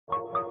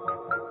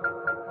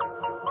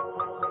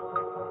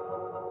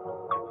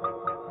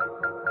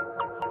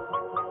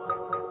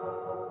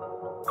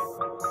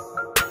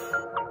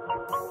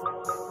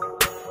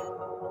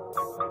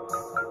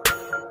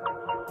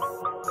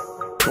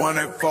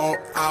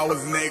24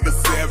 hours, nigga,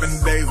 7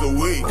 days a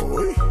week.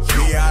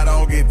 Me, I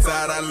don't get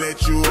tired, I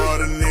let you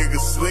other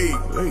niggas sleep.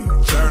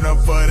 Turn up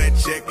for that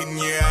check and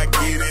yeah, I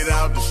get it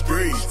out the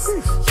streets.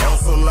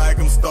 Hustle like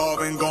I'm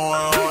starving,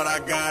 going hard, I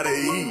gotta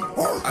eat.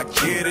 I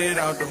get it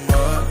out the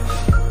mud.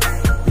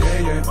 Yeah,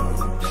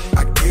 yeah.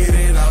 I get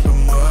it out the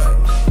mud.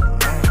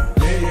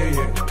 Yeah, yeah,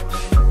 yeah.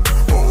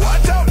 Oh,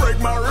 watch out, break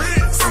my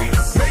wrist.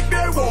 Make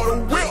that water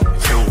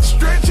whip.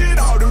 Stretch it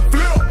out and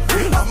flip.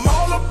 I'm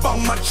all up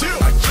on my chill.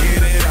 I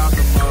get it out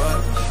the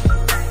mud.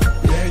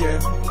 Yeah, yeah.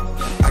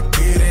 I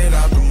get it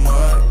out the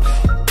mud.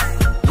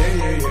 Yeah,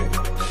 yeah, yeah.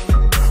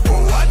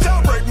 Oh, watch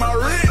out, break my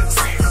wrist.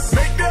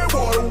 Make that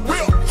water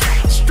whip.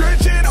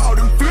 Stretch it out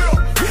and flip.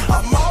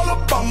 I'm all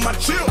up on my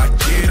chill. I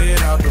get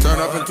it out the mud. Turn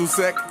up in 2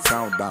 seconds.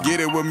 Get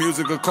it with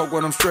music or coke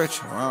when I'm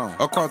stretching.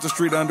 Across the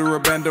street under a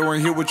bando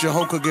and here with your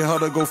hoe could get her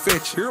to go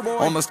fetch it.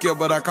 On the scale,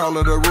 but I call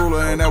it a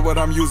ruler, and that's what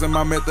I'm using,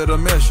 my method of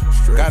measure.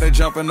 Got it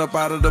jumping up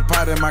out of the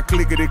pot and my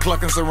clickety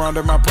clucking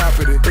surrounding my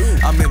property.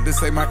 I meant to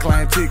say my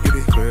client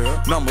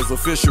tickety. Numbers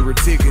official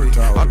tickety.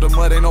 Out the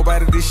mud ain't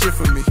nobody did shit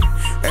for me.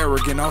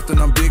 Arrogant, often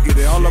I'm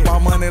bigoted. All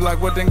about money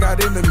like what then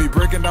got into me.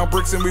 Breaking down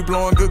bricks and we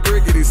blowing good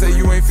griggity. Say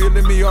you ain't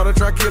feeling me, ought to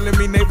try killing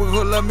me.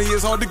 Neighborhood love me,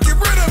 it's hard to get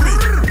rid of me.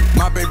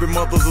 My baby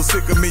mothers are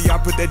sick of me. I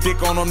put that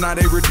dick on them, now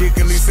they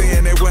ridiculous.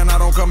 Saying that when I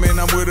don't come in,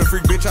 I'm with a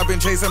freak bitch. I've been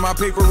chasing my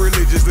paper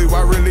religiously.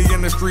 Why really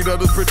in the street,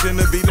 others pretend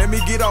to be? Let me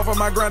get off of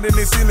my grind and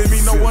they sealing me.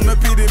 No one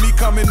pity me,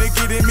 coming and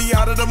getting me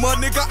out of the mud,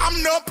 nigga. I'm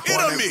the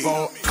epitome.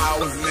 24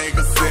 hours,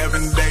 nigga,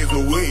 7 days a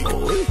week.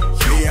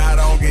 Me, I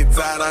don't get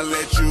tired, I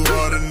let you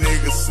other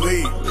niggas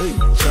sleep.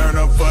 Turn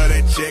up for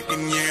that check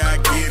and yeah, I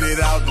get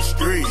it out the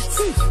streets.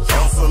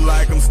 Hustle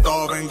like I'm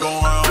starving,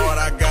 going hard,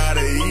 I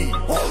gotta eat.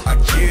 I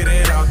get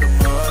it out the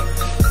mud.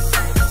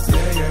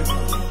 Yeah, yeah.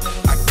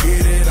 I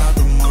get it out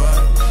the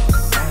mud.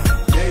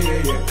 Yeah,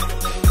 yeah, yeah.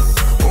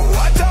 Oh,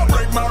 watch out,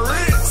 break my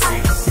wrist.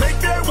 Make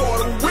that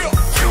water whip.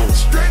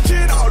 Stretch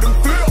it out and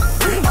flip.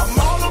 I'm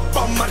all up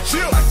on my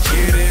chill. I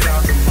get it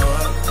out the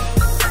mud.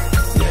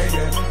 Yeah,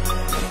 yeah.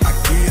 I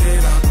get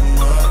it out the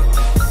mud.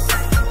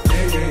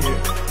 Yeah, yeah,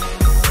 yeah.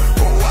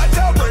 Oh, watch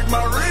out, break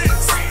my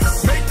wrist.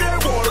 Make that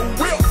water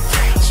whip.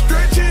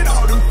 Stretch it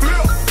out and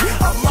flip.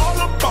 I'm all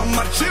up on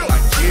my chill. I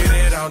get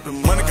it out the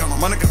mud.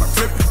 Money got my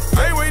flipping.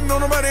 I ain't waiting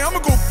on nobody,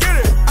 I'ma go get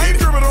it. I ain't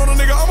tripping on a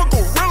nigga, I'ma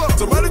go real up.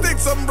 Somebody take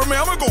something from me,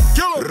 I'ma go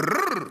kill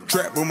him.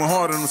 Trap booming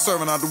hard and I'm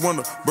serving out the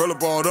window. Burla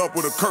balled up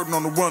with a curtain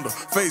on the window.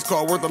 Face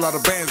card worth a lot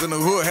of bands in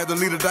the hood. Had to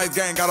lead a dice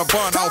gang, got a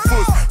bond out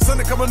foot.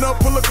 Sunday coming up,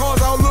 pull the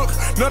cars out, look.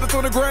 Nothing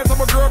on the grass, I'm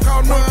a girl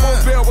called Nook.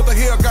 Post Bell, what the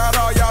hell, got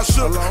all y'all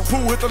shook.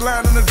 Pool hit the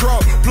line in the draw.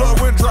 Blood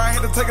went dry,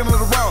 had to take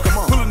another route.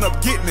 Pulling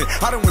up, getting it.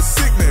 I done with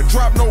sickening.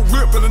 Drop no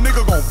rip and the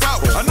nigga gon'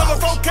 vouch. Another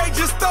 4K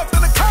just stuffed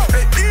in the couch.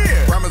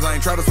 Yeah. Promise I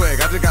ain't try to swag,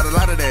 I just got a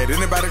lot of that.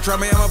 Anybody try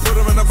me, I'ma put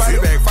them in the body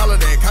bag. Follow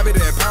that, copy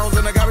that. Pounds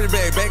in the garbage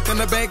bag. Back in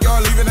the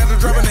backyard, leaving at the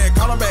dropping that.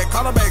 Call them back,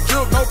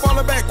 juke, no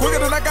falling back. Quicker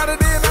than I got it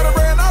in, I done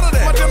ran out of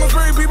that. My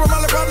demonstrating people,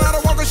 my lip out, now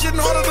they walking shitting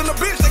harder than the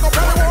bitch. They gon'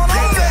 probably want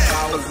all of that.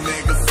 Hours,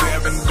 nigga,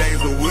 7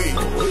 days a week.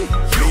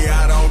 Me,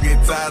 I don't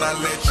get tired, I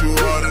let you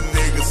other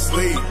niggas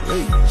sleep.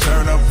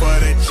 Turn up for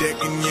that check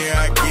and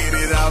yeah, I get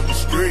it out the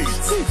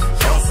streets.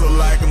 Hustle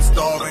like I'm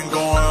starving,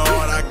 going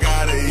hard, I got